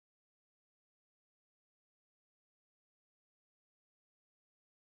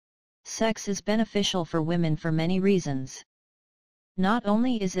Sex is beneficial for women for many reasons. Not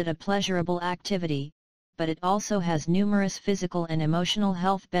only is it a pleasurable activity, but it also has numerous physical and emotional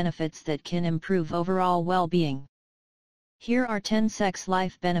health benefits that can improve overall well-being. Here are 10 sex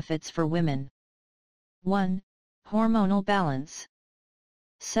life benefits for women. 1. Hormonal balance.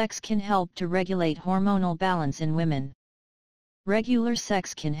 Sex can help to regulate hormonal balance in women. Regular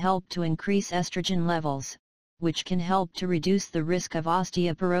sex can help to increase estrogen levels, which can help to reduce the risk of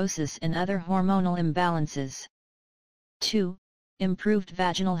osteoporosis and other hormonal imbalances. 2. Improved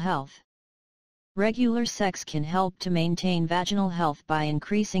vaginal health. Regular sex can help to maintain vaginal health by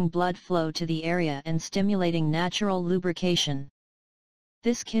increasing blood flow to the area and stimulating natural lubrication.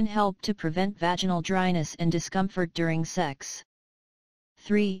 This can help to prevent vaginal dryness and discomfort during sex.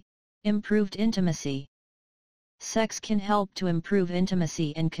 3. Improved intimacy. Sex can help to improve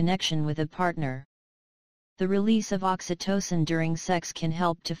intimacy and connection with a partner. The release of oxytocin during sex can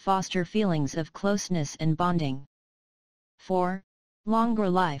help to foster feelings of closeness and bonding. 4. Longer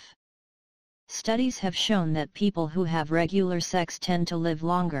life. Studies have shown that people who have regular sex tend to live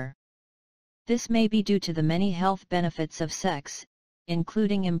longer. This may be due to the many health benefits of sex,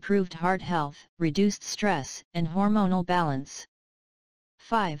 including improved heart health, reduced stress, and hormonal balance.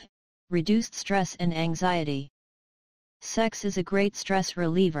 5. Reduced stress and anxiety. Sex is a great stress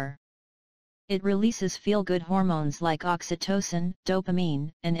reliever. It releases feel-good hormones like oxytocin,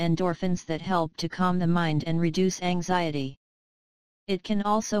 dopamine, and endorphins that help to calm the mind and reduce anxiety. It can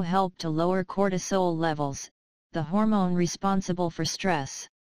also help to lower cortisol levels, the hormone responsible for stress.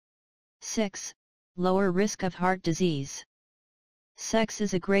 6. Lower risk of heart disease. Sex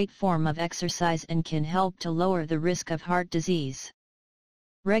is a great form of exercise and can help to lower the risk of heart disease.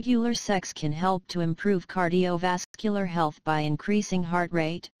 Regular sex can help to improve cardiovascular health by increasing heart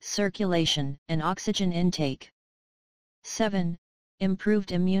rate, circulation, and oxygen intake. 7.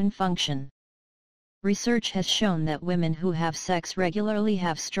 Improved immune function. Research has shown that women who have sex regularly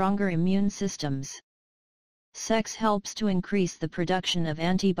have stronger immune systems. Sex helps to increase the production of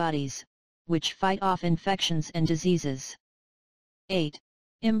antibodies, which fight off infections and diseases. 8.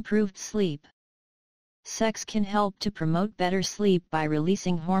 Improved sleep. Sex can help to promote better sleep by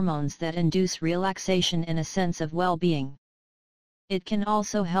releasing hormones that induce relaxation and a sense of well-being. It can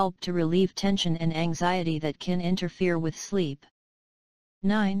also help to relieve tension and anxiety that can interfere with sleep.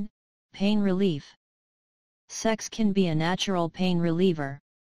 9. Pain relief. Sex can be a natural pain reliever.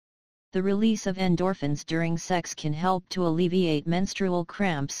 The release of endorphins during sex can help to alleviate menstrual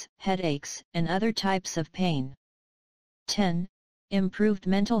cramps, headaches, and other types of pain. 10. Improved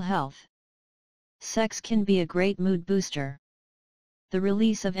mental health. Sex can be a great mood booster. The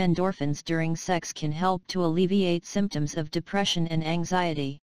release of endorphins during sex can help to alleviate symptoms of depression and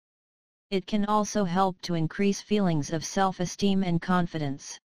anxiety. It can also help to increase feelings of self-esteem and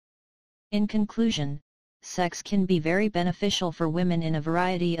confidence. In conclusion, sex can be very beneficial for women in a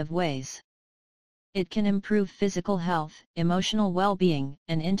variety of ways. It can improve physical health, emotional well-being,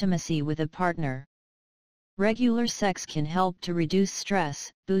 and intimacy with a partner. Regular sex can help to reduce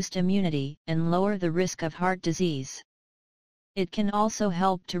stress, boost immunity, and lower the risk of heart disease. It can also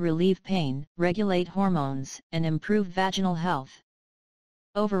help to relieve pain, regulate hormones, and improve vaginal health.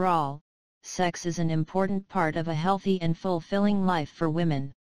 Overall, sex is an important part of a healthy and fulfilling life for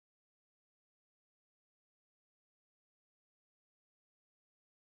women.